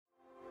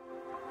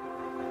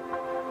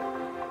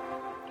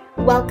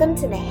Welcome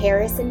to the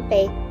Harrison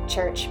Faith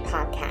Church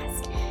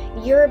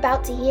podcast. You're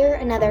about to hear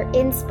another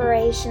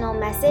inspirational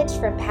message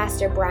from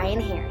Pastor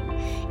Brian Herring.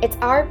 It's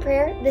our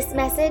prayer this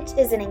message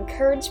is an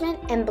encouragement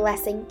and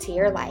blessing to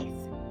your life.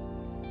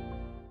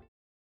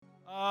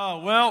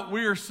 Well,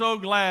 we are so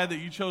glad that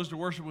you chose to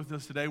worship with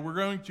us today. We're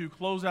going to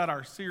close out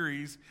our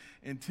series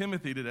in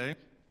Timothy today,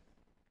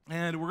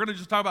 and we're going to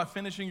just talk about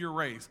finishing your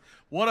race.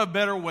 What a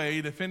better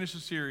way to finish a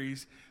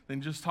series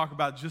than just talk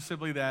about just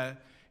simply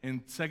that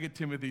in 2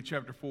 Timothy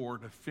chapter 4,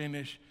 to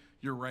finish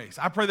your race.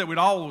 I pray that we'd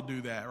all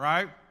do that,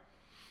 right?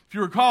 If you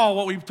recall,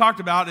 what we've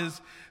talked about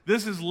is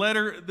this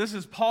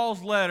is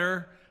Paul's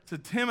letter to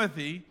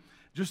Timothy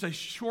just a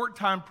short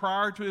time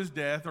prior to his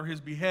death or his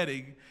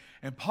beheading.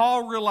 And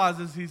Paul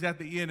realizes he's at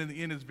the end, and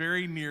the end is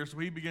very near, so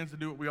he begins to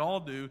do what we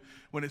all do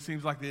when it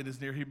seems like the end is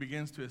near. He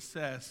begins to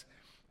assess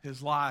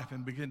his life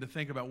and begin to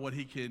think about what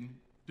he can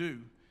do,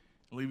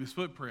 leave his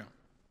footprint.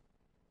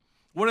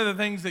 One of the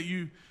things that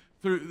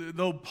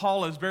though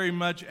Paul is very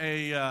much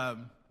a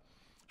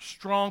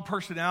strong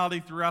personality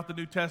throughout the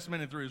New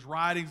Testament and through his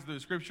writings, through the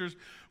scriptures,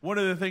 one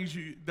of the things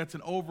that's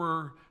an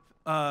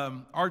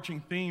overarching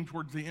theme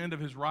towards the end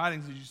of his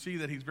writings is you see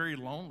that he's very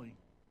lonely.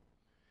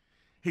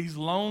 He's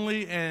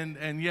lonely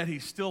and yet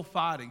he's still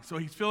fighting. So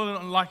he's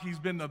feeling like he's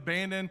been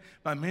abandoned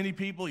by many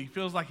people. He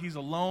feels like he's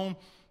alone,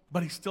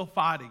 but he's still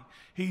fighting.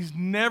 He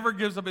never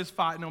gives up his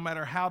fight no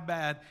matter how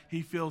bad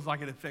he feels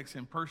like it affects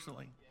him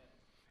personally.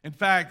 In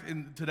fact,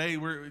 today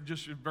we're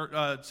just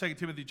 2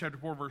 Timothy chapter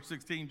 4, verse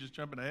 16, just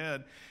jumping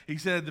ahead. He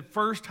said, the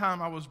first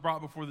time I was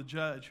brought before the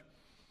judge,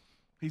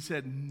 he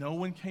said, no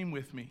one came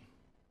with me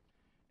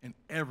and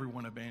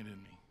everyone abandoned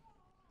me.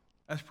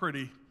 That's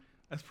pretty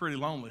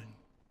lonely.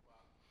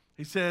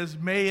 He says,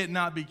 may it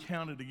not be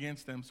counted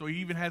against them. So he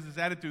even has this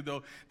attitude,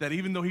 though, that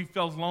even though he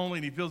feels lonely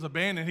and he feels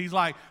abandoned, he's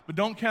like, but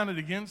don't count it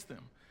against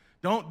them.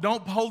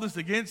 Don't hold this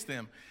against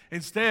them.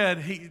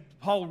 Instead,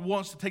 Paul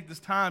wants to take this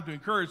time to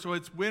encourage. So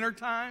it's winter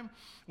time,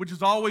 which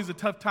is always a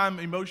tough time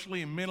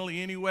emotionally and mentally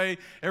anyway.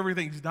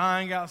 Everything's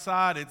dying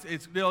outside.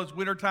 It's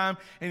winter time,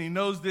 and he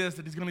knows that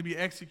he's going to be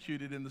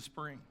executed in the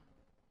spring.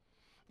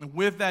 And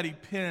with that, he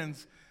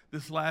pens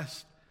this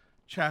last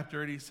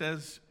chapter, and he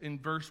says in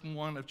verse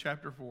 1 of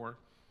chapter 4,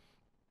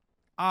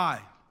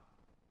 I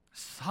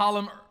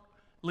solemnly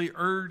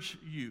urge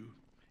you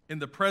in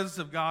the presence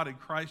of God in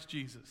Christ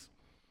Jesus,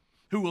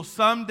 who will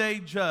someday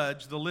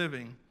judge the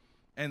living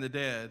and the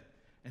dead,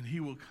 and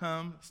he will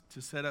come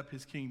to set up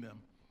his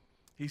kingdom.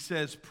 He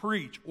says,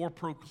 preach or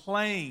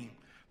proclaim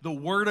the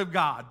word of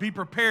God. Be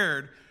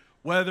prepared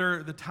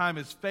whether the time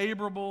is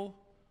favorable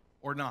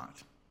or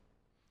not.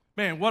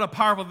 Man, what a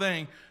powerful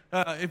thing.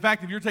 In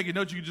fact, if you're taking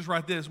notes, you can just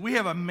write this. We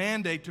have a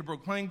mandate to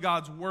proclaim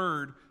God's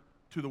word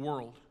to the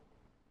world.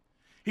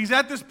 He's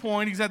at this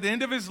point, he's at the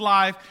end of his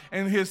life,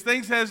 and his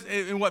thing says,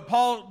 and what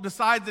Paul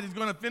decides that he's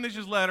going to finish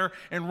his letter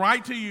and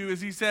write to you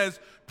is he says,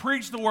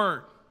 preach the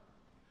word.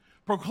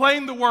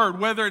 Proclaim the word,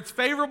 whether it's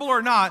favorable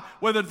or not,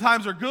 whether the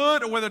times are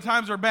good or whether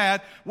times are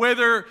bad,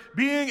 whether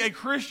being a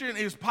Christian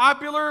is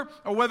popular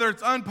or whether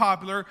it's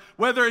unpopular,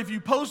 whether if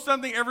you post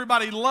something,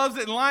 everybody loves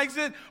it and likes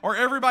it, or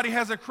everybody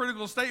has a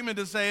critical statement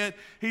to say it.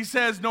 He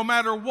says, no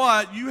matter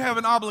what, you have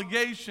an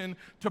obligation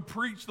to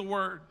preach the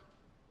word.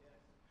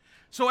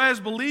 So as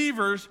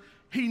believers,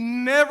 he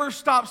never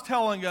stops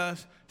telling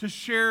us to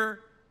share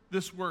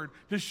this word,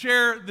 to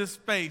share this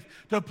faith,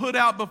 to put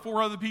out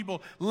before other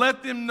people,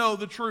 let them know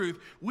the truth.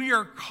 We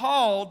are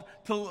called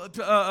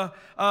to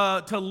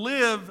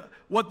live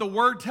what the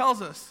word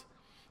tells us,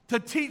 to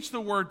teach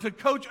the word, to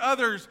coach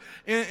others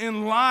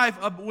in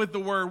life with the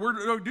word. We're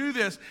going to do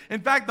this. In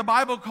fact, the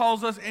Bible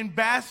calls us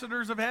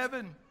ambassadors of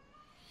heaven.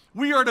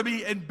 We are to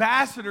be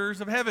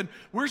ambassadors of heaven.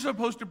 We're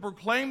supposed to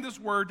proclaim this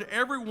word to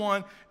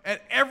everyone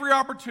at every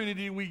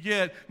opportunity we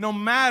get, no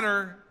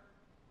matter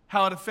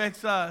how it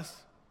affects us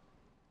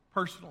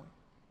personally.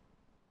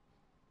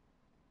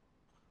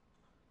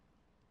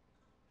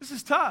 This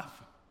is tough.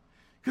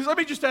 Because let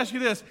me just ask you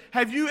this.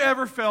 Have you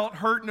ever felt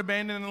hurt and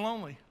abandoned and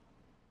lonely?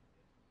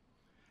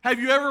 Have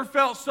you ever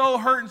felt so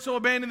hurt and so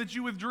abandoned that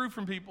you withdrew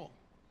from people?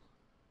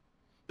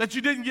 That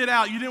you didn't get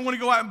out, you didn't want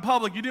to go out in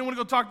public, you didn't want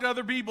to go talk to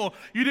other people,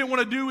 you didn't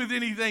want to do with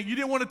anything, you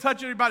didn't want to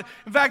touch anybody.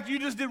 In fact, you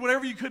just did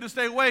whatever you could to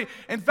stay away.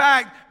 In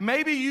fact,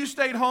 maybe you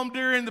stayed home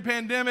during the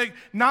pandemic,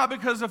 not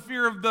because of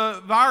fear of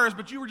the virus,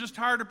 but you were just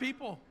tired of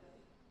people.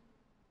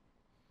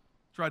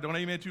 That's right, don't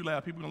amen too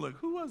loud. People are going to look,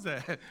 who was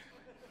that?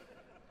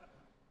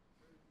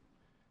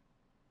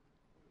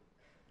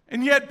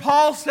 And yet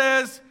Paul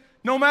says,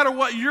 no matter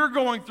what you're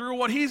going through,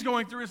 what he's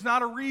going through, it's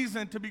not a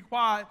reason to be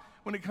quiet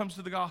when it comes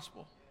to the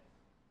gospel.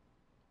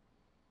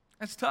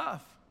 That's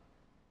tough.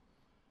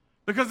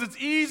 Because it's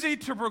easy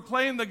to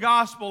proclaim the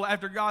gospel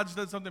after God's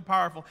done something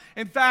powerful.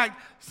 In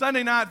fact,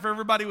 Sunday night, for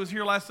everybody who was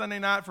here last Sunday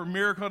night for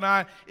Miracle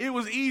Night, it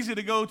was easy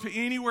to go to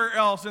anywhere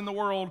else in the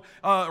world,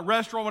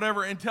 restaurant,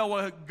 whatever, and tell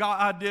what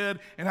God did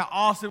and how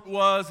awesome it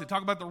was, and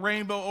talk about the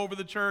rainbow over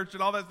the church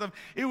and all that stuff.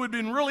 It would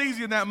have been real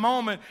easy in that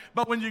moment,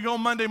 but when you go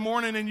Monday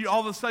morning and all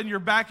of a sudden you're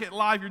back at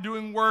life, you're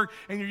doing work,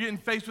 and you're getting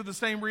faced with the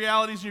same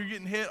realities, and you're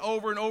getting hit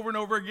over and over and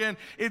over again,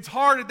 it's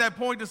hard at that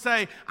point to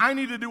say, I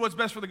need to do what's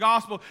best for the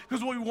gospel,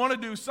 because what we want to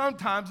do sometimes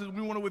is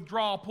we want to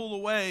withdraw, pull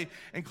away,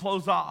 and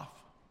close off.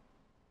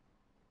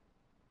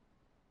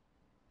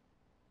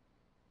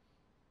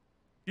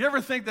 You ever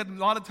think that a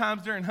lot of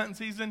times during hunting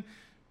season,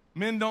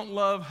 men don't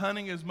love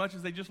hunting as much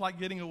as they just like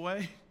getting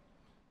away?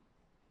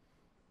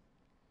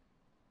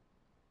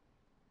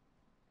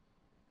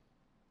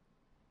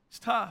 It's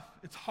tough,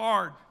 it's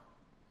hard,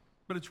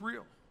 but it's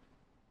real.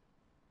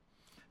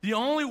 The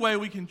only way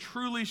we can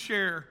truly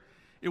share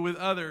it with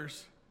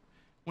others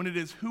when it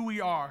is who we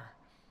are,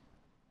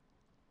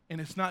 and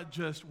it's not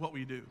just what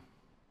we do.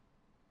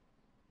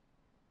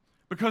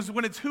 Because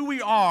when it's who we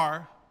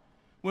are,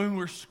 when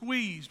we're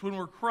squeezed, when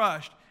we're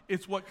crushed,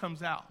 it's what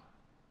comes out.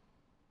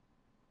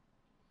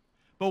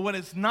 But when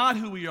it's not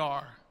who we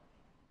are,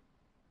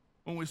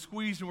 when we're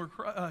squeezed and we're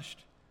crushed,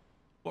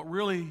 what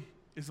really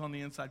is on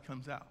the inside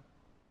comes out.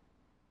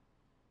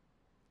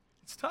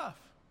 It's tough.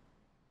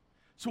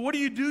 So what do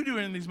you do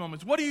during these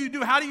moments? What do you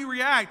do? How do you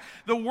react?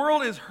 The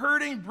world is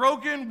hurting,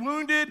 broken,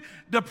 wounded,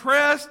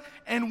 depressed,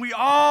 and we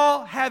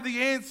all have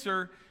the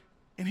answer,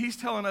 and he's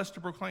telling us to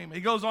proclaim it.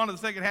 He goes on to the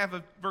second half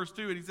of verse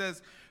 2, and he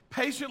says,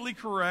 patiently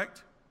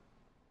correct,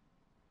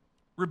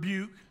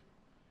 rebuke,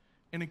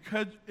 and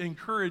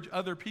encourage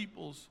other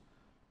peoples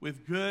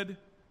with good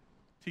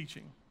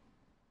teaching.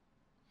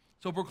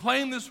 So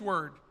proclaim this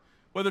word,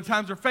 whether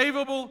times are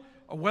favorable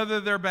or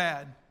whether they're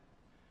bad.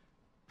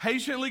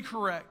 Patiently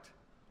correct,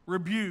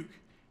 rebuke,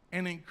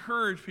 and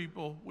encourage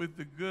people with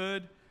the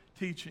good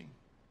teaching.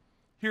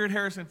 Here at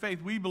Harrison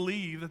Faith, we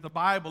believe that the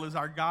Bible is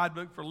our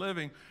guidebook for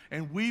living,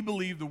 and we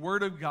believe the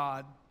Word of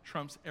God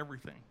trumps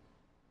everything.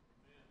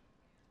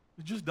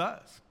 It just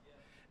does.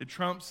 It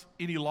trumps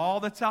any law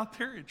that's out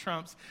there. It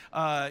trumps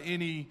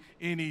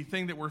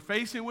anything that we're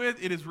facing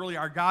with. It is really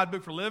our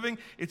guidebook for living.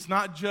 It's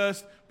not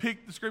just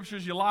pick the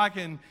scriptures you like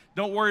and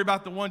don't worry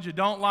about the ones you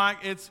don't like.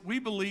 We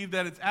believe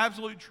that it's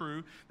absolutely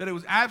true, that it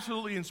was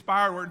absolutely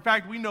inspired word. In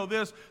fact, we know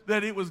this,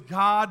 that it was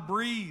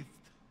God-breathed.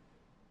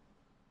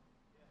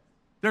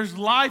 There's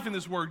life in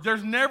this word.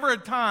 There's never a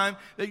time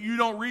that you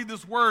don't read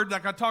this word,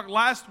 like I talked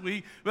last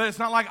week, but it's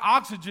not like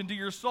oxygen to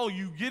your soul.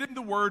 You get in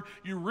the word,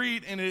 you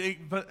read, and it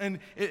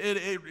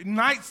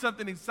ignites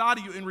something inside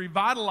of you and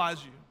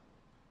revitalizes you.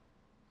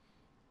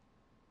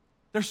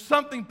 There's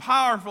something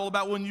powerful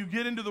about when you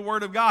get into the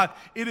Word of God.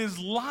 It is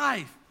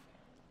life.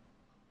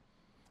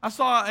 I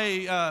saw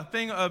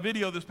a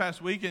video this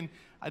past week, and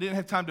I didn't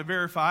have time to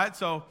verify it,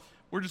 so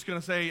we're just going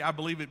to say I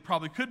believe it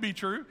probably could be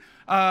true.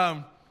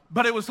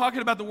 But it was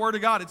talking about the Word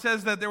of God. It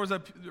says that there was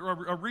a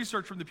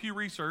research from the Pew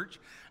Research,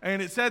 and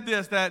it said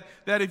this, that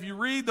if you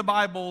read the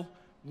Bible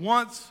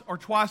once or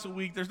twice a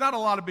week, there's not a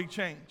lot of big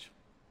change.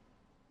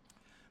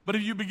 But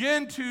if you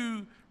begin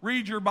to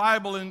read your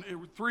Bible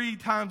 3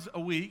 times a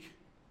week,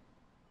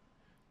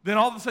 then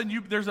all of a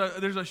sudden there's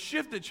a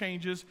shift that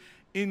changes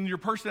in your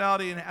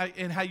personality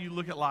and how you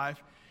look at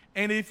life.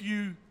 And if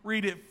you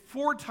read it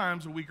 4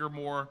 times a week or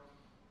more,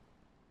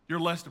 you're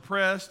less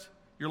depressed.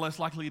 You're less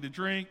likely to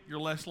drink. You're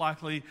less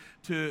likely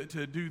to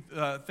do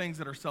things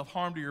that are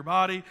self-harm to your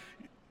body.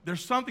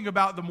 There's something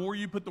about the more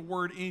you put the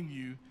word in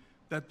you,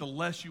 that the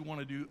less you want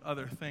to do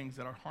other things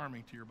that are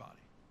harming to your body.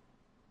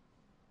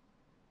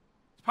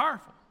 It's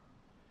powerful.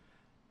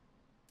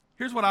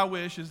 Here's what I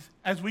wish is,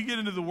 as we get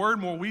into the word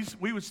more,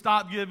 we would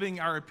stop giving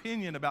our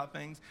opinion about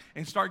things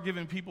and start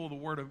giving people the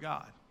word of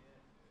God.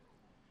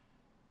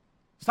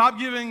 Stop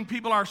giving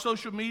people our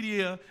social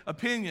media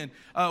opinion.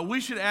 We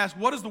should ask,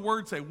 what does the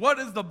Word say? What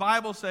does the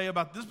Bible say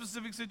about this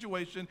specific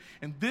situation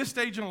and this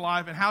stage in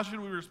life, and how should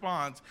we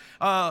respond?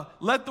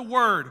 Let the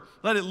Word,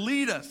 let it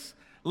lead us.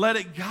 Let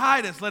it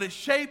guide us. Let it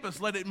shape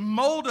us. Let it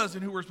mold us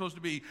in who we're supposed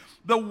to be.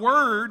 The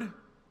Word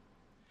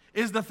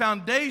is the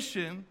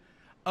foundation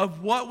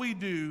of what we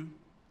do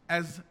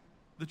as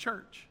the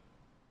church.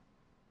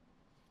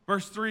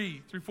 Verse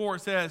 3 through 4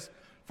 says,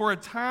 for a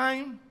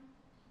time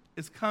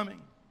is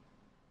coming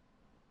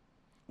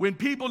when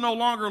people no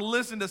longer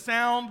listen to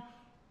sound,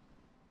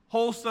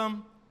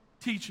 wholesome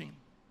teaching.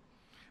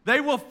 They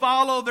will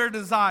follow their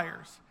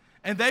desires,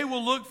 and they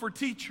will look for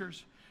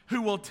teachers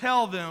who will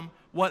tell them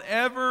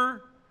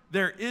whatever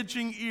their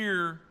itching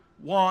ear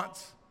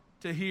wants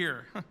to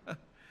hear.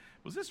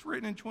 Was this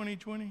written in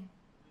 2020?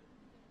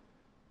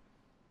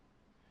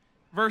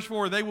 Verse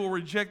 4, they will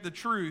reject the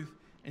truth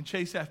and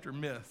chase after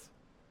myth.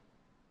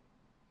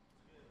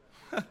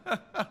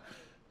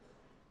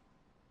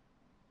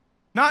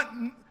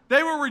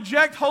 They will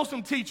reject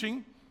wholesome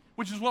teaching,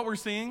 which is what we're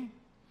seeing.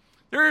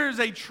 There is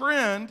a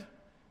trend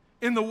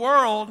in the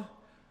world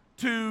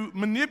to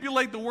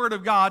manipulate the Word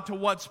of God to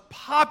what's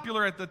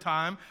popular at the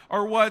time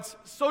or what's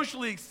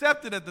socially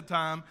accepted at the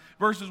time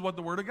versus what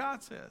the Word of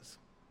God says.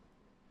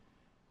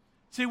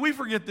 See, we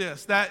forget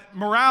this, that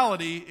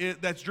morality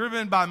that's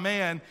driven by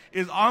man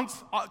is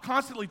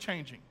constantly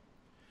changing.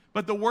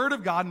 But the Word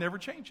of God never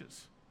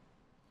changes.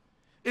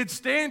 Its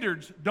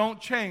standards don't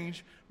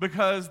change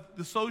because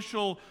the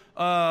social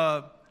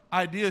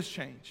ideas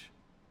change.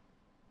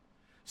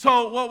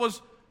 So what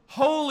was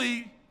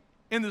holy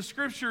in the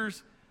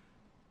Scriptures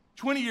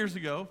 20 years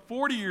ago,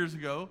 40 years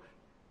ago,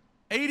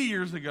 80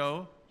 years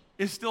ago,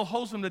 is still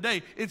wholesome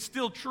today. It's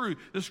still true.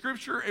 The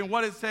Scripture and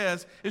what it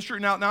says is true.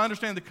 Now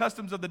understand the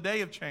customs of the day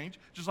have changed,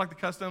 just like the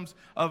customs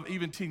of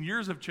even 10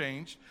 years have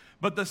changed.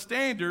 But the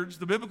standards,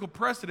 the biblical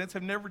precedents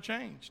have never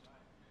changed.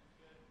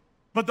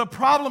 But the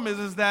problem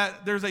is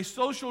that there's a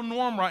social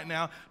norm right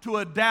now to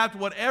adapt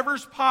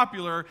whatever's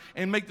popular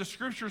and make the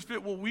Scriptures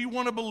fit what we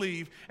want to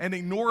believe and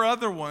ignore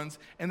other ones,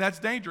 and that's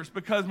dangerous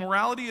because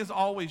morality is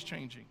always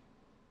changing.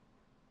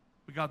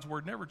 But God's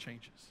Word never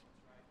changes.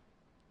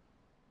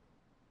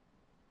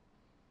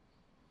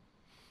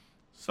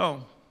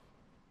 So,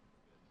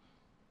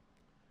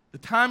 the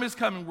time is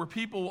coming where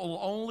people will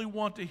only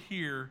want to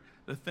hear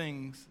the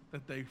things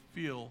that they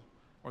feel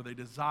or they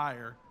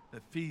desire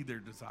that feed their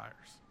desires.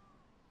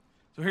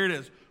 So here it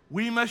is.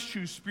 We must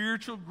choose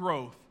spiritual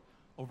growth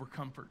over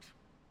comfort.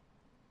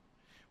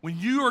 When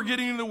you are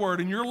getting into the Word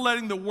and you're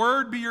letting the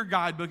Word be your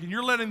guidebook and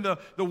you're letting the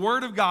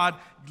Word of God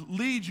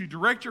lead you,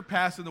 direct your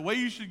path in the way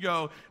you should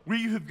go,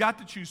 we have got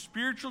to choose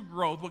spiritual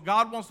growth, what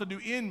God wants to do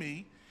in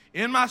me,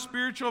 in my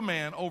spiritual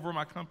man, over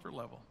my comfort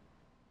level.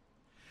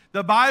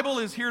 The Bible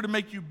is here to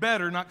make you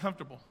better, not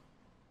comfortable.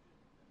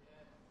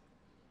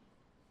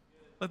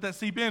 Let that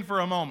seep in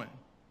for a moment.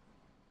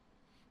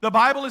 The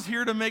Bible is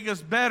here to make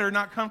us better,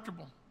 not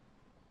comfortable.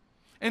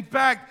 In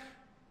fact,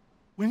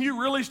 when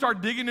you really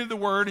start digging into the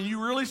Word and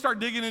you really start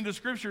digging into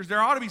Scriptures, there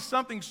ought to be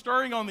something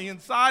stirring on the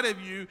inside of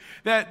you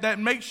that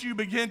makes you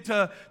begin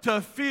to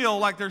feel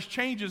like there's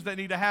changes that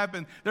need to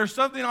happen. There's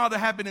something ought to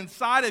happen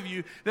inside of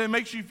you that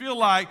makes you feel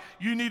like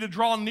you need to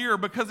draw near,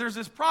 because there's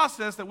this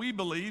process that we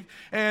believe,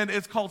 and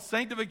it's called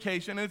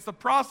sanctification, and it's the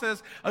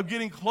process of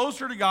getting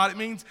closer to God. It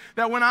means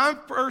that when I'm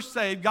first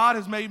saved, God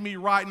has made me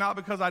right, not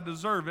because I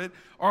deserve it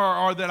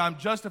or that I'm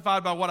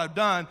justified by what I've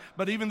done,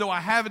 but even though I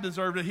haven't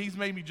deserved it, He's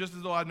made me just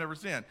as though I've never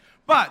sinned.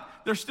 But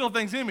there's still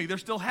things in me.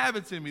 There's still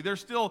habits in me. There's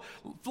still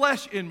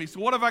flesh in me. So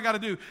what have I got to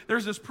do?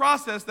 There's this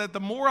process that the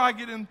more I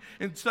get in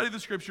and study the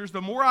Scriptures,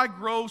 the more I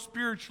grow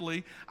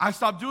spiritually, I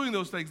stop doing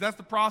those things. That's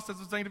the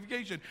process of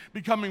sanctification,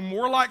 becoming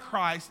more like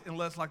Christ and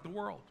less like the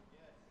world.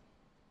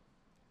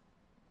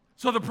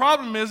 So the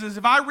problem is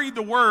if I read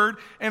the Word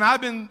and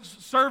I've been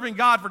serving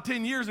God for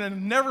 10 years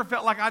and never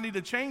felt like I need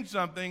to change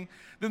something,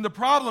 then the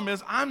problem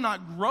is I'm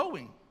not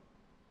growing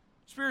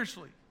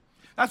spiritually.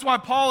 That's why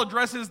Paul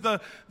addresses the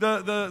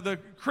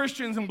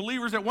Christians and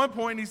believers at one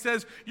point, and he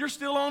says, you're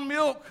still on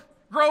milk.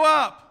 Grow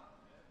up.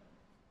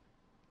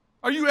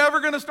 Are you ever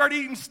going to start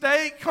eating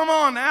steak? Come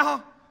on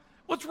now.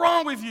 What's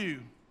wrong with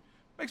you?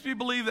 Makes me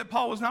believe that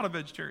Paul was not a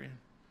vegetarian.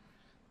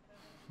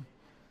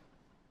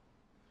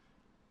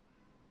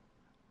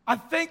 I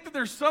think that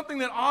there's something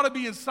that ought to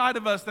be inside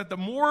of us that the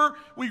more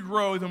we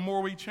grow, the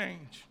more we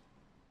change.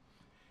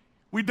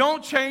 We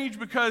don't change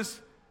because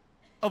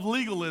of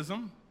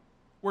legalism,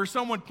 where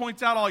someone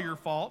points out all your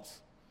faults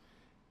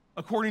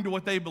according to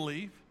what they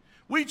believe.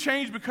 We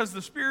change because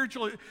the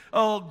spiritual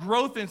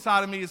growth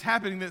inside of me is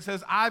happening that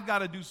says I've got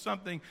to do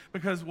something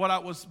because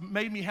what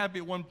made me happy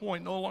at one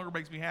point no longer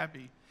makes me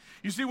happy.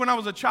 You see, when I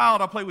was a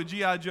child, I played with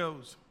G.I.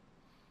 Joes.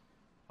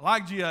 I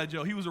like G.I.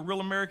 Joe. He was a real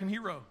American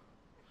hero.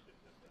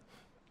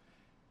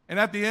 And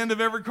at the end of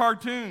every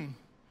cartoon,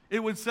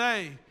 it would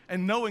say,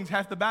 and knowing's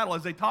half the battle,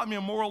 as they taught me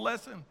a moral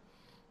lesson.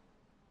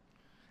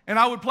 And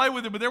I would play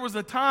with it, but there was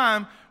a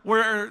time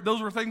where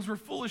those things were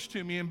foolish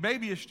to me and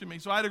babyish to me,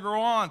 so I had to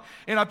grow on.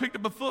 And I picked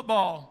up a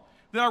football.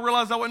 Then I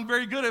realized I wasn't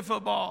very good at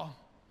football.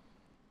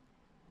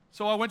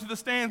 So I went to the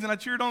stands and I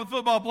cheered on the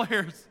football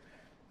players.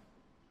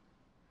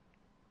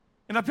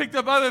 And I picked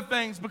up other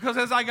things because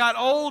as I got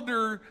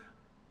older,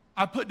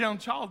 I put down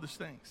childish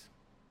things.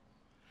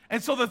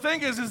 And so the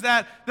thing is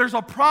that there's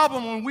a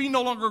problem when we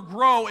no longer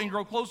grow and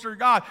grow closer to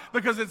God,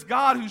 because it's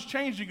God who's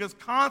changing us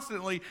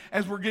constantly.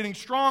 As we're getting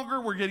stronger,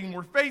 we're getting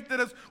more faith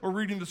in us, we're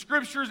reading the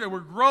Scriptures, and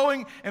we're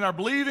growing in our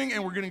believing,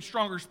 and we're getting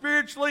stronger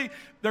spiritually.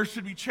 There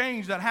should be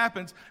change that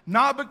happens,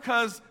 not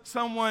because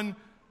someone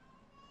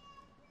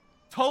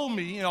told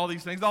me and all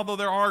these things, although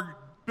there are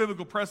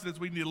biblical precedents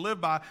we need to live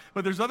by,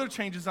 but there's other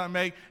changes I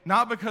make,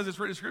 not because it's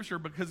written in Scripture,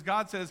 because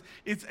God says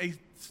it's a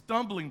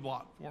stumbling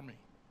block for me.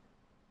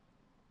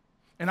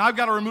 And I've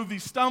got to remove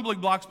these stumbling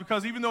blocks,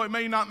 because even though it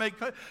may not make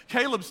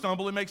Caleb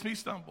stumble, it makes me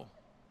stumble.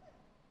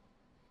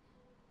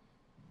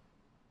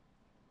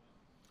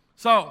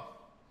 So,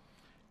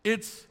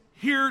 it's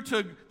here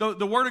to,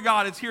 the Word of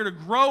God is here to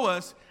grow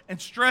us and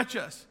stretch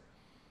us.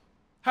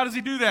 How does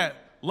He do that?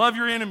 Love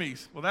your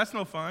enemies. Well, that's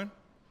no fun.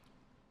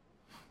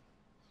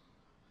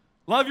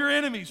 Love your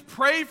enemies.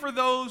 Pray for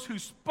those who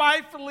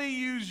spitefully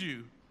use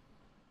you.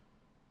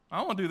 I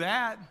don't want to do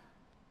that.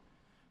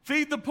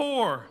 Feed the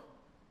poor.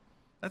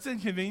 That's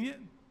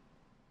inconvenient.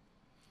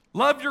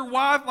 Love your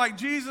wife like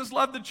Jesus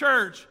loved the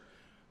church.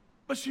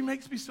 But she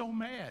makes me so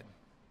mad.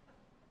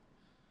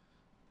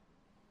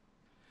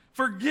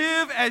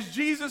 Forgive as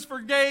Jesus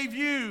forgave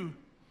you.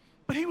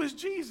 But he was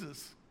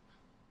Jesus.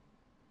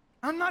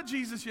 I'm not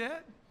Jesus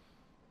yet.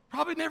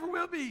 Probably never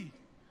will be.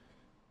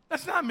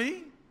 That's not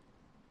me.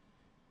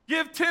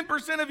 Give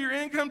 10% of your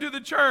income to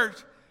the church.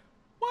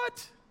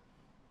 What?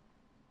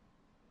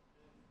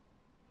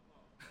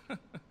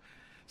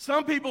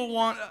 Some people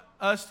want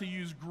us to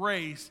use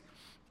grace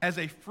as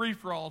a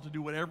free-for-all to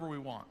do whatever we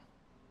want.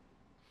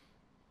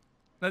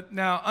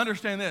 Now,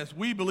 understand this.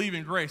 We believe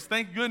in grace.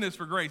 Thank goodness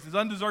for grace. It's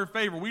undeserved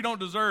favor. We don't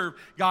deserve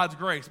God's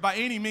grace by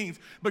any means.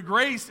 But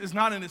grace is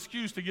not an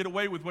excuse to get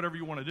away with whatever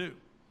you want to do.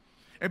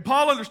 And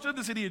Paul understood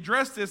this, and he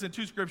addressed this in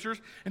two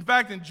scriptures. In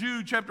fact, in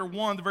Jude chapter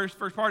 1, the very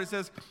first part, it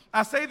says,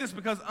 I say this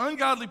because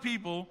ungodly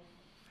people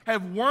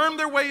have wormed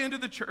their way into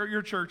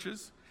your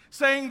churches,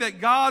 saying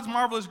that God's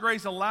marvelous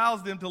grace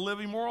allows them to live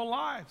immoral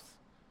lives.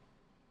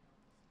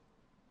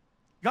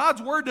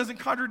 God's word doesn't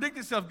contradict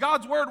itself.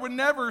 God's word would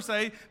never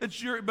say that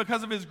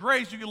because of his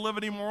grace you can live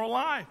an immoral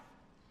life.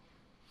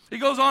 He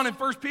goes on in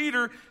 1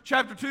 Peter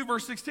chapter 2,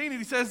 verse 16, and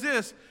he says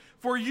this,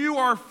 for you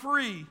are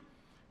free,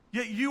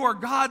 yet you are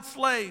God's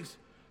slaves.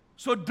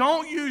 So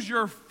don't use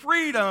your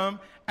freedom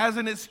as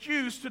an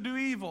excuse to do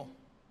evil.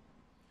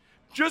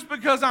 Just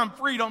because I'm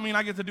free don't mean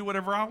I get to do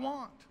whatever I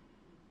want.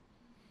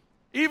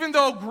 Even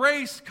though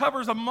grace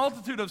covers a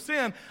multitude of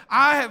sin,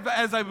 I have,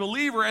 as a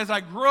believer, as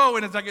I grow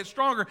and as I get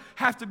stronger,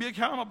 have to be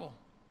accountable.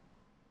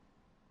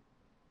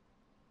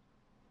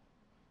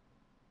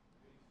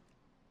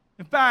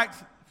 In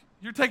fact,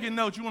 if you're taking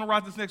notes, you want to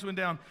write this next one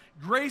down.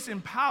 Grace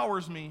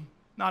empowers me,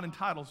 not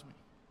entitles me.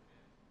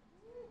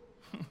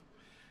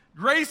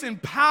 Grace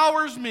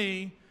empowers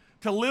me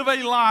to live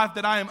a life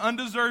that I am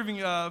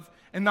undeserving of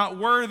and not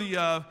worthy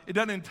of. It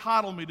doesn't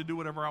entitle me to do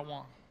whatever I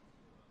want.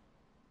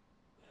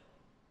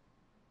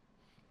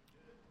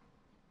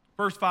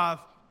 Verse 5,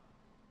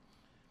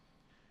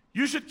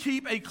 you should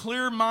keep a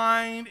clear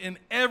mind in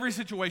every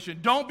situation.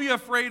 Don't be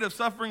afraid of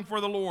suffering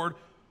for the Lord.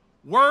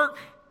 Work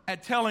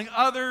at telling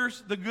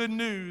others the good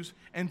news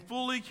and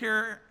fully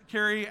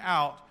carry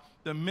out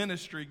the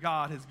ministry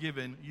God has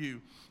given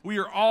you. We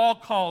are all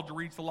called to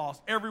reach the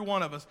lost. Every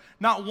one of us.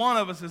 Not one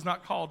of us is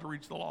not called to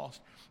reach the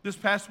lost. This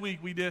past week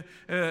we did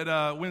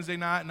at Wednesday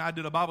night, and I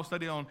did a Bible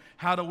study on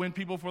how to win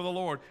people for the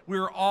Lord. We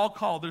are all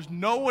called. There's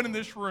no one in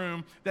this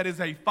room that is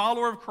a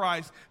follower of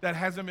Christ that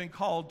hasn't been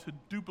called to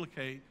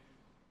duplicate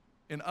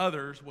in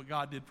others what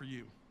God did for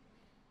you.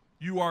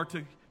 You are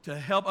to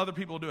help other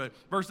people do it.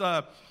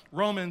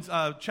 Romans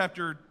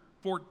chapter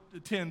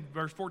 10,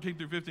 verse 14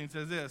 through 15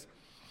 says this,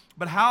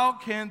 but how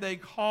can they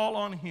call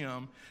on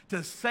him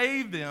to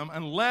save them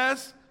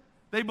unless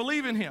they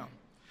believe in him?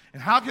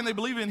 And how can they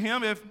believe in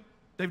him if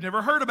they've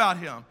never heard about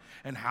him?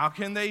 And how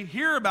can they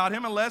hear about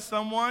him unless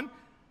someone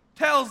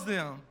tells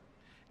them?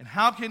 And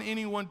how can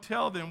anyone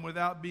tell them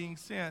without being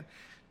sent?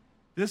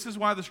 This is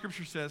why the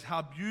scripture says,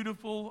 how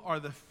beautiful are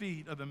the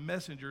feet of the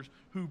messengers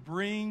who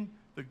bring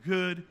the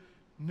good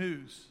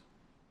news.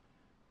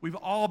 We've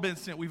all been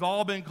sent. We've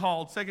all been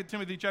called. 2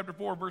 Timothy chapter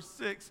 4, verse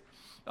 6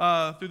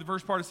 through the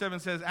first part of 7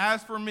 says,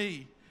 as for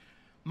me,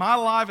 my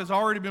life has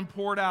already been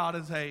poured out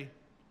as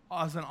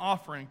an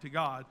offering to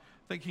God.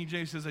 I think King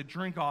James says a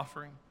drink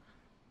offering.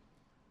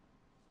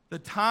 The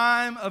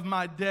time of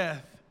my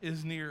death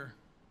is near.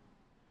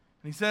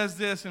 And he says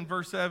this in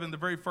verse 7, the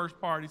very first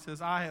part. He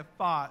says, I have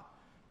fought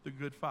the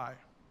good fight.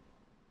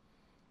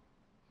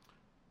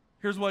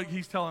 Here's what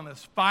he's telling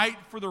us. Fight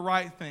for the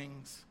right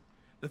things,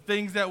 the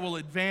things that will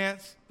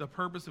advance the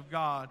purpose of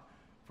God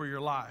for your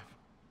life.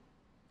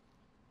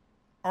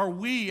 Are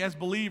we as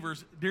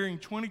believers during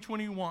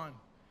 2021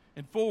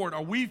 and forward,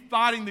 are we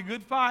fighting the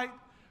good fight?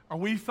 Are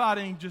we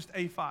fighting just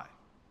a fight?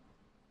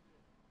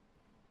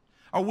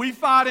 Are we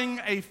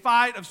fighting a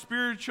fight of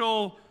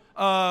spiritual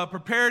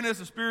preparedness,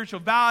 of spiritual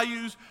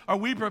values? Are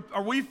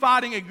we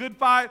fighting a good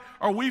fight?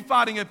 Or are we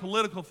fighting a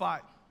political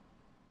fight?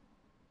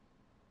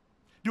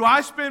 Do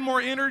I spend more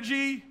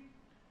energy?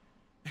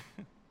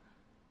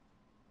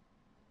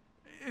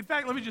 In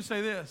fact, let me just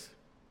say this.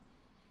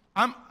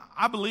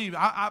 I believe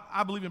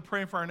in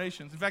praying for our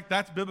nations. In fact,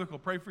 that's biblical.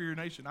 Pray for your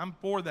nation. I'm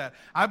for that.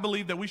 I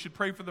believe that we should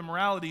pray for the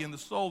morality and the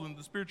soul and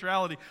the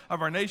spirituality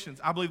of our nations.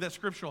 I believe that's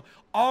scriptural.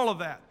 All of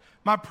that.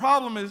 My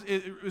problem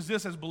is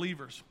this as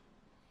believers.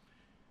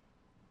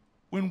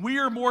 When we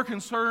are more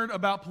concerned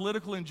about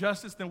political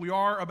injustice than we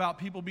are about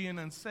people being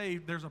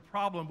unsaved, there's a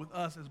problem with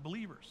us as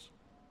believers.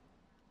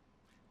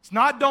 It's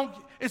not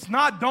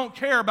don't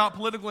care about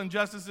political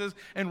injustices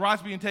and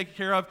rights being taken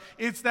care of.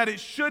 It's that it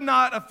should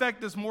not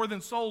affect us more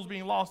than souls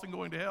being lost and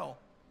going to hell.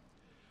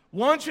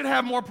 One should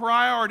have more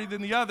priority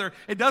than the other.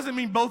 It doesn't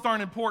mean both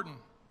aren't important.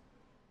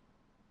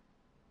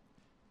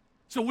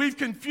 So we've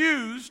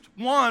confused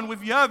one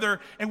with the other,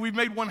 and we've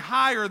made one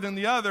higher than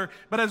the other.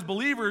 But as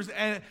believers,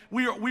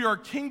 we are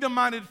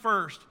kingdom-minded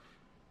first,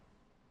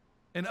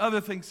 and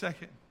other things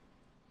second.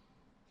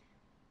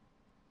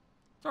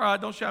 It's all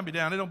right, don't shout me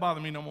down. It don't bother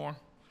me no more.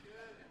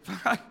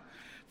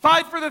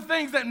 Fight for the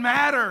things that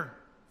matter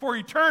for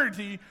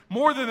eternity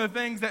more than the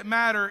things that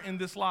matter in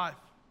this life.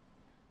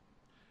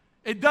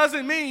 It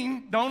doesn't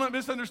mean, don't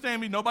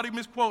misunderstand me, nobody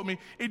misquote me.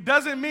 It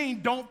doesn't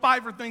mean don't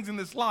fight for things in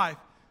this life.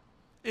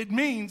 It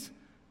means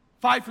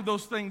fight for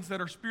those things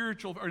that are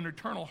spiritual and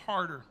eternal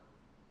harder.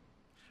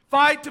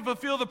 Fight to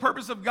fulfill the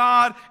purpose of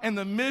God and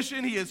the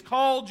mission He has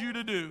called you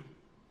to do.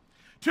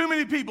 Too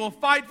many people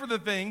fight for the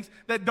things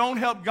that don't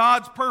help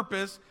God's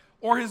purpose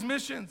or His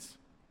missions.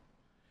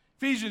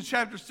 Ephesians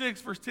chapter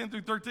 6, verse 10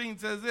 through 13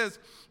 says this,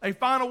 a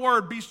final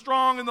word, be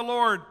strong in the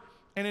Lord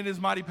and in His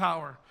mighty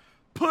power.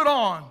 Put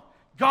on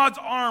God's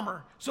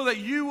armor so that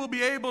you will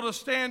be able to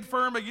stand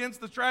firm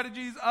against the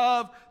strategies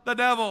of the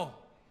devil.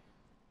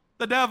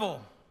 The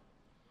devil.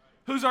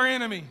 Who's our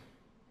enemy?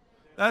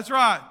 That's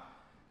right.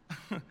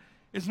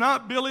 It's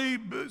not Billy,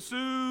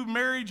 Sue,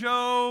 Mary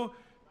Jo.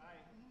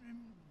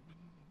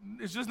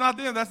 It's just not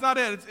them. That's not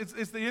it.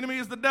 It's the enemy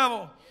is the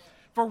devil.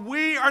 For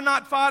we are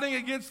not fighting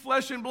against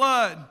flesh and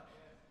blood.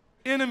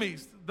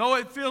 Enemies, though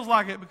it feels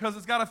like it because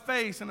it's got a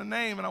face and a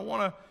name, and I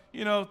want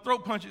to,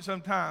 throat punch it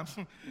sometimes.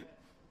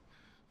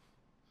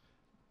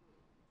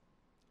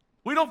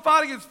 We don't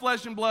fight against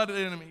flesh and blood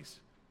enemies,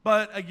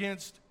 but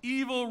against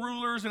evil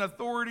rulers and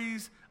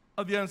authorities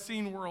of the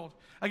unseen world,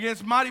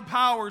 against mighty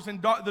powers in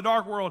the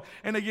dark world,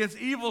 and against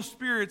evil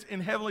spirits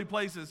in heavenly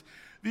places.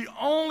 The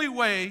only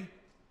way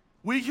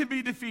we can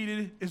be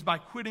defeated is by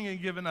quitting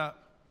and giving up.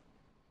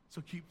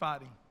 So keep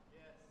fighting.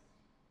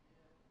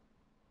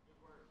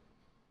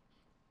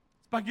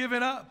 It's by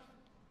giving up.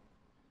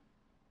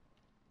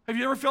 Have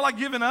you ever felt like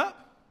giving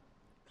up?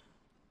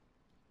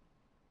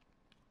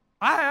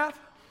 I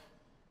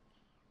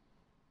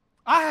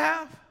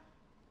have.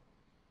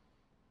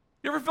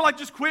 You ever feel like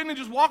just quitting and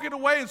just walking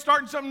away and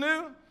starting something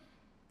new?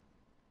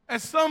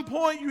 At some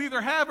point, you either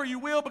have or you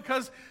will,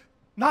 because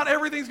not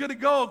everything's going to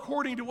go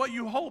according to what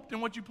you hoped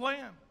and what you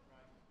planned.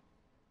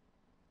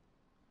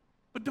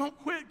 But don't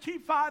quit.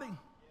 Keep fighting.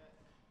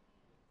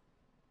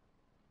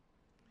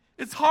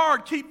 It's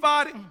hard. Keep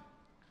fighting.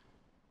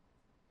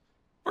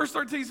 Verse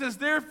 13 says,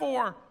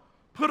 therefore,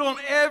 put on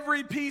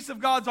every piece of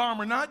God's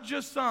armor, not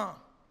just some,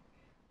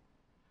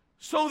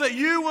 so that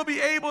you will be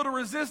able to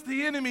resist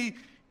the enemy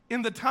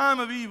in the time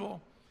of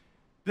evil.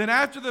 Then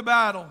after the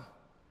battle,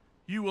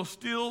 you will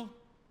still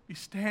be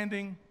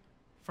standing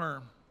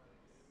firm.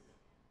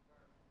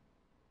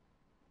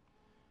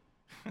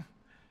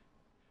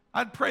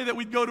 I'd pray that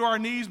we'd go to our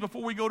knees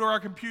before we go to our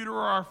computer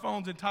or our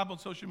phones and type on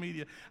social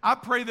media. I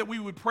pray that we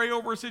would pray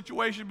over a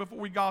situation before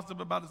we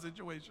gossip about a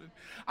situation.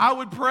 I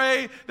would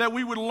pray that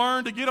we would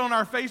learn to get on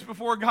our face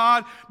before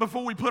God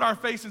before we put our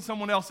face in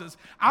someone else's.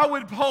 I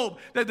would hope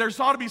that there's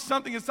ought to be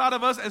something inside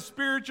of us as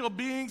spiritual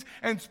beings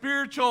and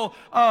spiritual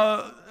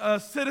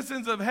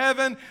citizens of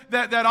heaven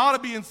that ought to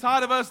be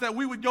inside of us, that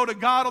we would go to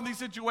God on these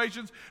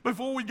situations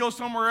before we go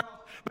somewhere else.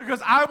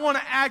 Because I want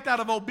to act out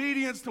of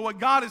obedience to what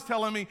God is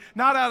telling me,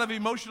 not out of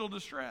emotional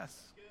distress.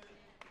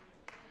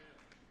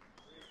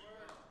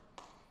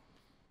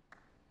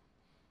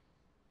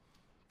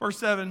 Verse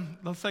 7,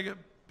 the second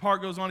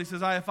part goes on. He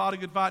says, I have fought a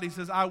good fight. He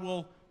says, I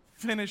will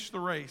finish the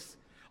race.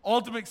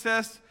 Ultimate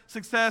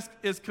success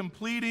is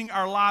completing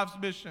our life's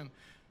mission.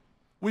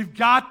 We've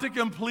got to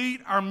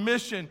complete our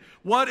mission.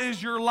 What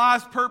is your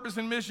life's purpose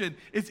and mission?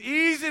 It's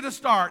easy to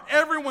start.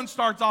 Everyone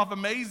starts off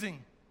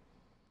amazing.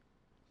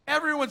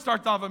 Everyone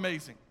starts off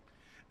amazing.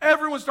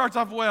 Everyone starts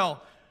off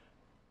well.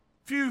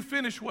 Few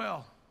finish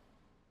well.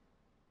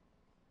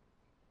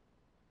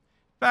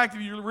 In fact,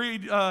 if you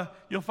read,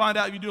 you'll find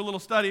out if you do a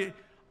little study,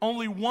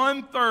 only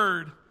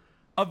 1/3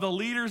 of the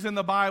leaders in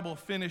the Bible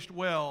finished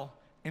well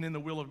and in the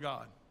will of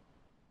God.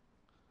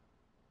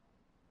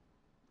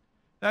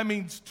 That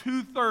means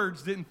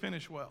 2/3 didn't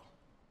finish well.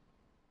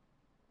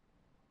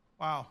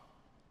 Wow.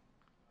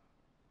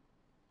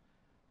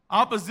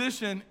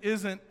 Opposition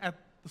isn't at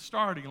the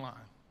starting line.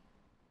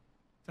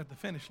 It's at the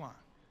finish line.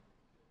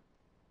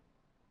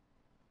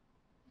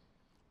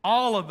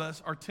 All of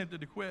us are tempted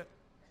to quit.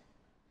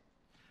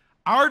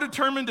 Our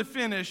determined to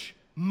finish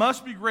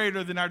must be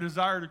greater than our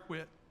desire to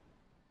quit.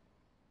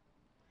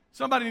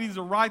 Somebody needs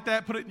to write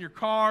that, put it in your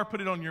car,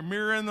 put it on your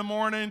mirror in the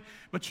morning,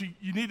 but you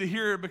need to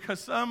hear it because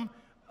some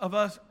of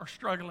us are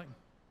struggling.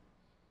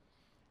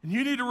 And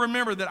you need to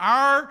remember that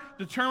our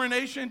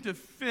determination to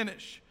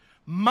finish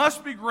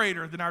must be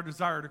greater than our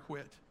desire to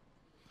quit.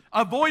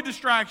 Avoid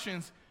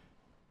distractions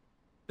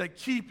that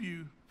keep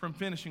you from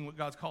finishing what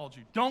God's called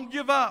you. Don't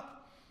give up.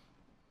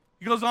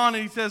 He goes on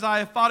and he says, I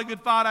have fought a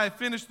good fight, I have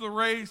finished the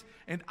race,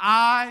 and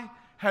I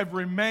have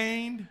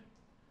remained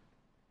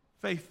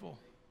faithful.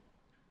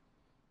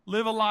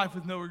 Live a life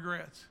with no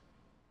regrets.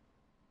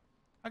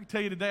 I can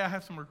tell you today I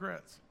have some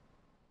regrets.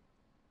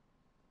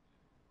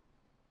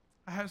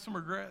 I have some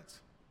regrets.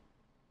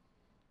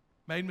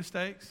 Made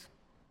mistakes.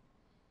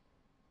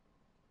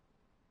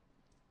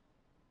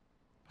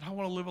 But I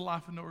want to live a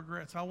life with no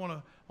regrets. I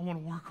want to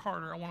work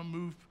harder. I want to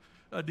move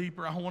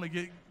deeper. I want to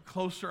get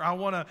closer. I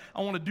want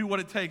to do what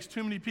it takes.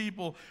 Too many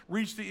people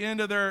reach the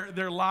end of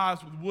their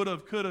lives with would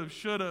have, could have,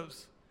 should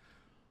haves.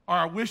 or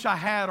I wish I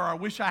had, or I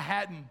wish I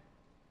hadn't.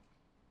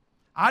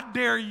 I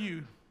dare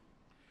you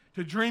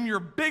to dream your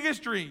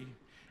biggest dream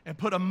and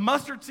put a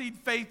mustard seed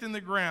faith in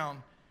the ground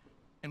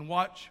and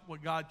watch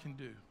what God can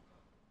do.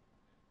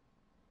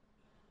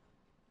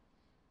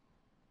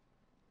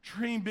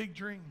 Dream big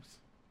dreams.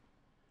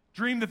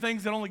 Dream the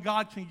things that only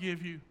God can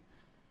give you.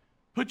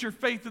 Put your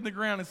faith in the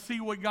ground and see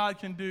what God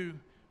can do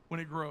when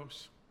it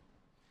grows.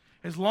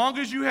 As long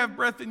as you have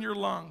breath in your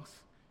lungs,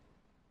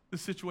 the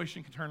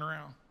situation can turn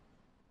around.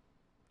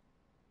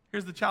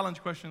 Here's the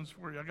challenge questions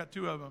for you. I got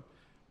 2 of them.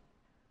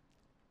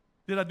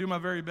 Did I do my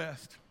very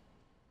best?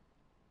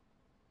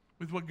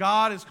 With what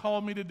God has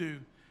called me to do,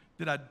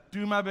 did I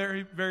do my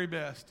very, very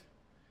best?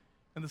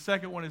 And the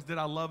second one is, did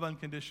I love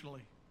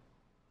unconditionally?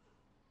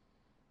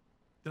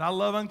 Did I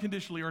love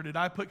unconditionally, or did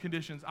I put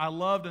conditions? I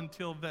loved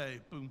until they,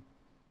 boom.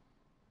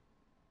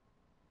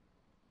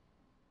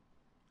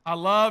 I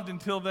loved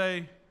until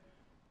they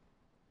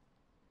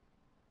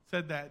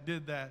said that,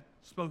 did that,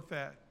 spoke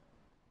that.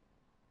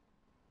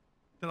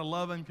 Did I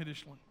love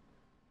unconditionally?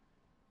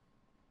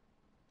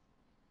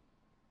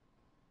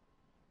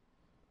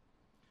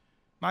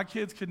 My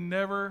kids could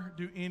never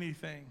do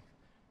anything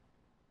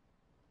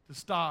to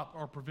stop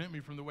or prevent me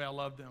from the way I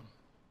love them.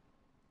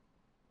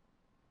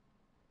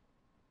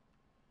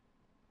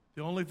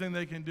 The only thing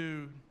they can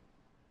do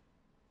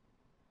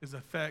is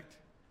affect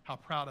how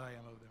proud I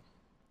am of them.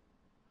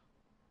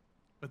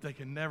 But they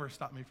can never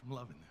stop me from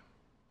loving them.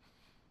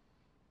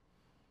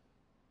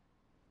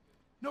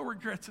 No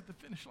regrets at the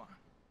finish line.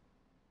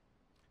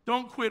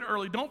 Don't quit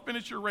early. Don't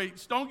finish your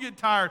race. Don't get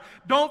tired.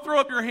 Don't throw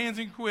up your hands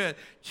and quit.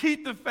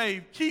 Keep the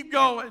faith. Keep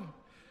going.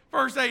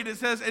 Verse 8, it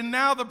says, and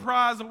now the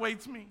prize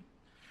awaits me.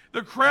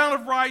 The crown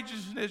of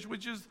righteousness,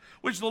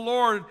 which the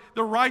Lord,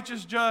 the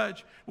righteous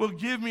judge, will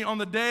give me on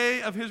the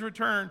day of his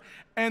return.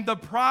 And the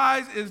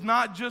prize is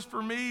not just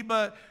for me,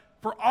 but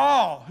for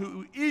all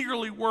who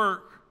eagerly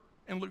work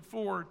and look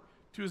forward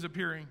to his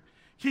appearing.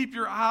 Keep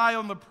your eye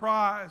on the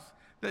prize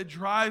that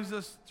drives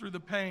us through the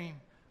pain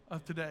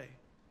of today.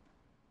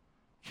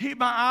 Keep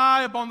my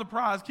eye upon the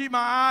prize. Keep my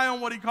eye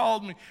on what he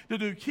called me to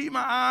do. Keep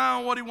my eye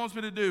on what he wants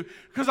me to do.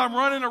 Because I'm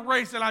running a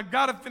race and I've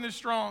got to finish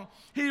strong.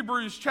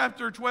 Hebrews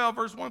chapter 12,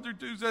 verse 1 through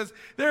 2 says,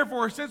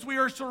 therefore, since we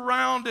are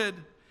surrounded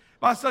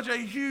by such a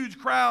huge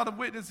crowd of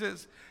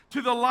witnesses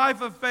to the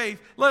life of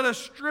faith, let us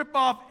strip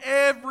off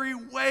every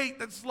weight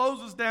that slows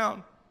us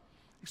down,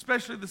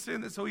 especially the sin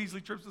that so easily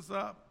trips us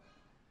up.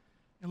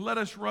 And let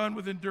us run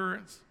with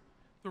endurance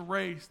the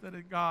race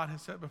that God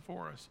has set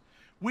before us.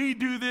 We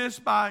do this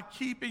by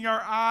keeping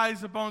our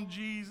eyes upon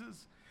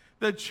Jesus,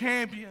 the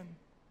champion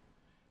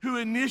who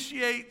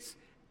initiates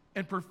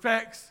and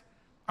perfects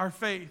our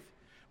faith.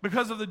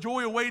 Because of the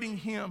joy awaiting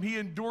him, he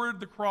endured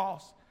the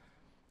cross,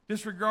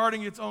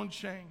 disregarding its own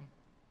shame.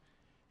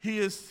 He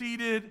is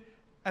seated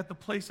at the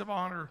place of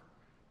honor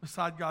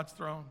beside God's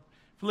throne.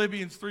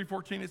 Philippians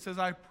 3:14, it says,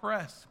 I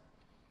press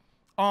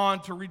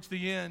on to reach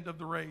the end of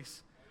the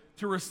race,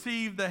 to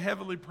receive the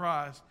heavenly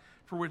prize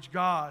for which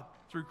God,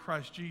 through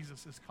Christ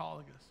Jesus, is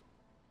calling us.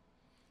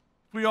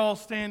 We all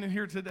stand in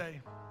here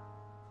today.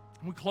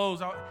 We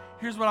close out.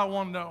 Here's what I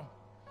want to know.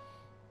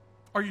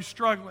 Are you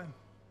struggling?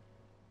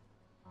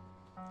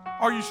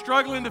 Are you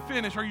struggling to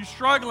finish? Are you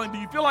struggling? Do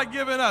you feel like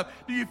giving up?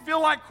 Do you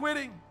feel like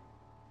quitting?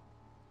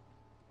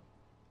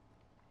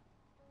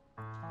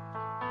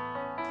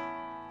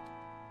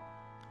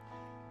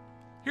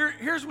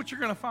 Here's what you're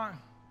going to find.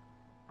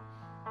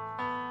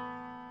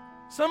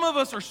 Some of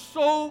us are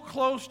so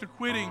close to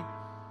quitting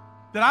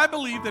that I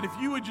believe that if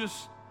you would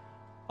just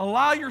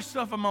allow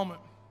yourself a moment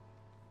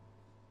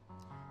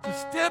to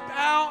step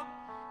out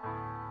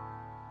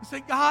and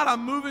say, God,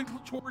 I'm moving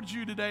towards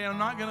you today. I'm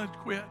not going to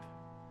quit.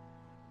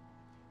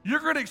 You're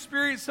going to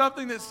experience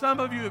something that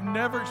some of you have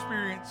never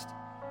experienced,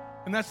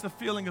 and that's the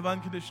feeling of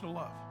unconditional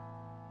love.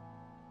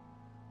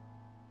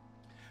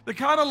 The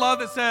kind of love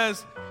that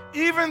says,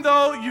 even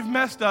though you've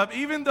messed up,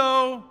 even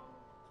though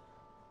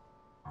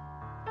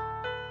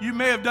you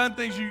may have done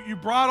things you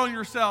brought on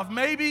yourself,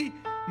 maybe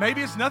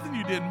it's nothing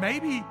you did.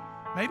 Maybe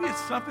it's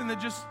something that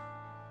just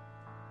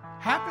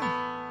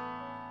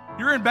happened.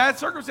 You're in bad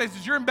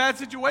circumstances. You're in bad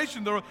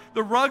situations.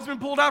 The rug's been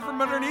pulled out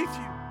from underneath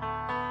you.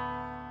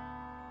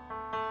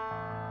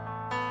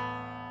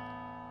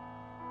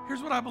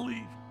 Here's what I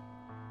believe.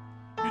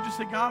 You just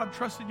say, God, I'm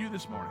trusting you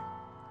this morning.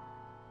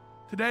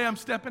 Today I'm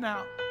stepping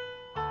out.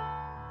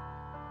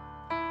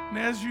 And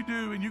as you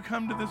do and you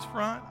come to this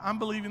front, I'm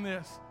believing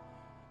this.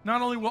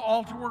 Not only will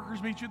altar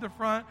workers meet you at the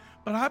front,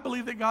 but I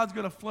believe that God's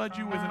going to flood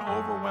you with an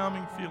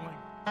overwhelming feeling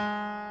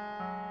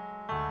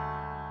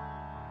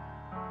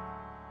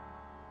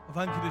of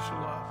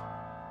unconditional love.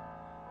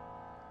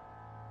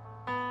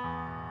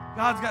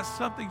 God's got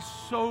something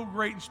so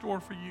great in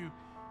store for you,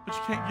 but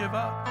you can't give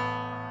up.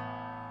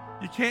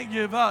 You can't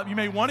give up. You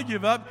may want to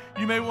give up.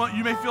 You may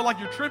feel like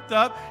you're tripped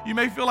up. You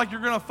may feel like you're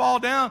going to fall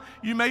down.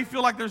 You may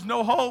feel like there's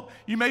no hope.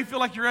 You may feel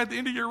like you're at the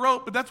end of your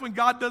rope, but that's when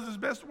God does his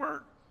best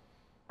work.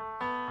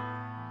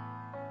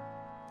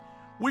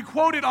 We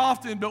quote it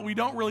often, but we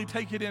don't really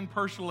take it in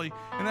personally,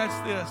 and that's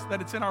this,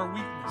 that it's in our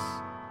weakness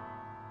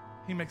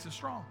He makes us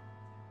strong.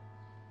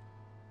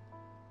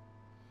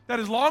 That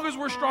as long as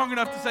we're strong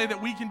enough to say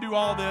that we can do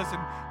all this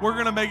and we're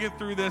going to make it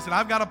through this and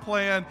I've got a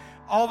plan,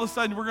 all of a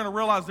sudden we're going to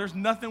realize there's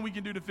nothing we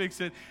can do to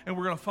fix it and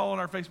we're going to fall on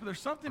our face. But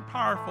there's something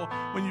powerful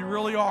when you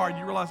really are and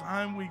you realize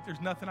I'm weak, there's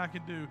nothing I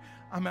can do.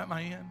 I'm at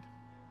my end.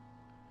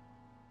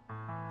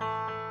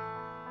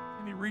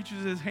 And he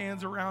reaches his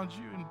hands around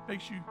you and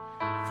makes you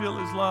feel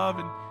his love,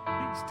 and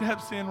he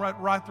steps in right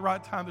at the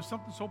right time. There's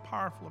something so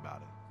powerful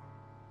about it.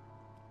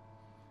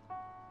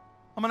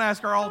 I'm going to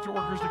ask our altar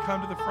workers to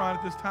come to the front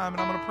at this time,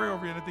 and I'm going to pray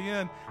over you. And at the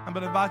end, I'm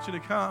going to invite you to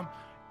come.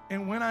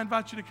 And when I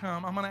invite you to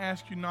come, I'm going to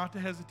ask you not to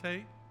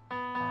hesitate.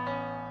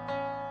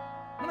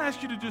 I'm going to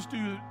ask you to just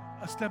do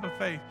a step of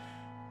faith.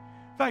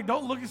 In fact,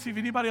 don't look and see if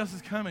anybody else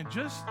is coming.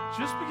 Just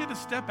begin to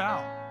step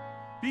out.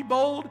 Be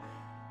bold,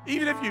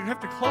 even if you have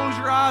to close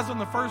your eyes on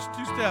the first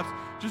 2 steps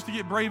just to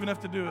get brave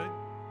enough to do it.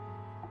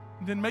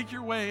 And then make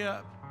your way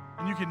up.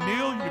 And you can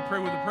kneel, you can pray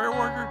with a prayer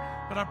worker,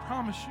 but I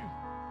promise you,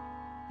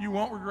 you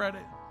won't regret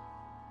it.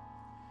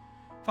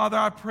 Father,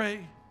 I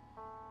pray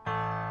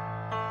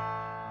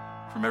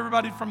from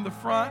everybody from the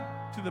front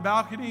to the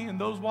balcony and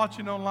those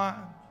watching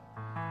online.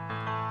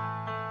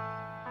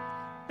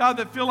 God,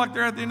 that feel like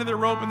they're at the end of their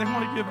rope and they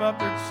want to give up.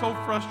 They're so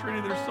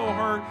frustrated. They're so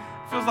hurt.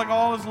 It feels like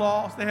all is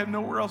lost. They have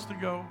nowhere else to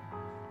go.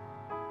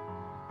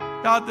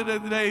 God, that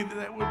today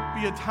that would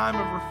be a time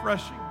of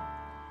refreshing.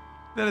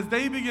 That as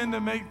they begin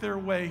to make their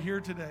way here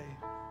today,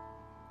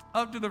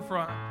 up to the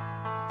front,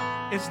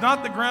 it's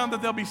not the ground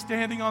that they'll be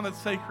standing on that's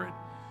sacred,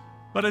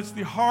 but it's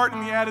the heart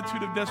and the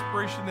attitude of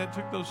desperation that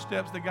took those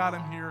steps that got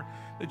them here.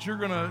 That you're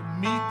going to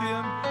meet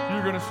them,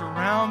 you're going to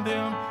surround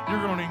them, you're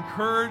going to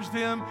encourage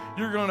them,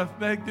 you're going to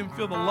make them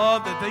feel the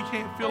love that they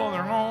can't feel on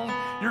their own.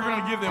 You're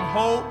going to give them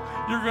hope.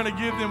 You're going to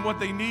give them what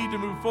they need to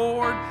move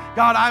forward.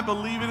 God, I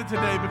believe in it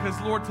today because,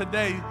 Lord,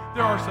 today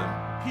there are some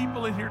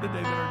people in here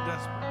today that are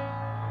desperate.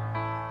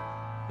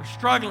 They're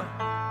struggling.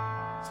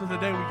 So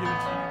today we give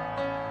it to you.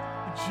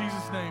 In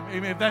Jesus' name,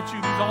 amen. If that's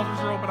you, these altars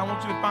are open. I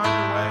want you to find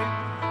your way.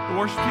 The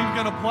worship team's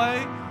going to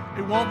play.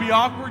 It won't be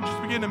awkward. Just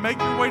begin to make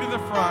your way to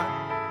the front.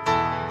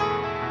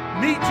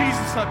 Meet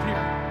Jesus up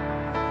here.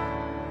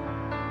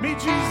 Meet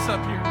Jesus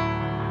up here.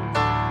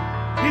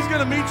 He's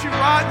going to meet you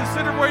right in the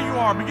center where you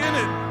are. Begin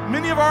it.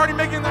 Many have already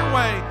making their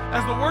way.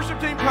 As the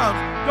worship team comes,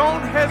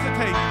 don't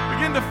hesitate.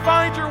 Begin to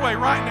find your way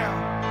right now.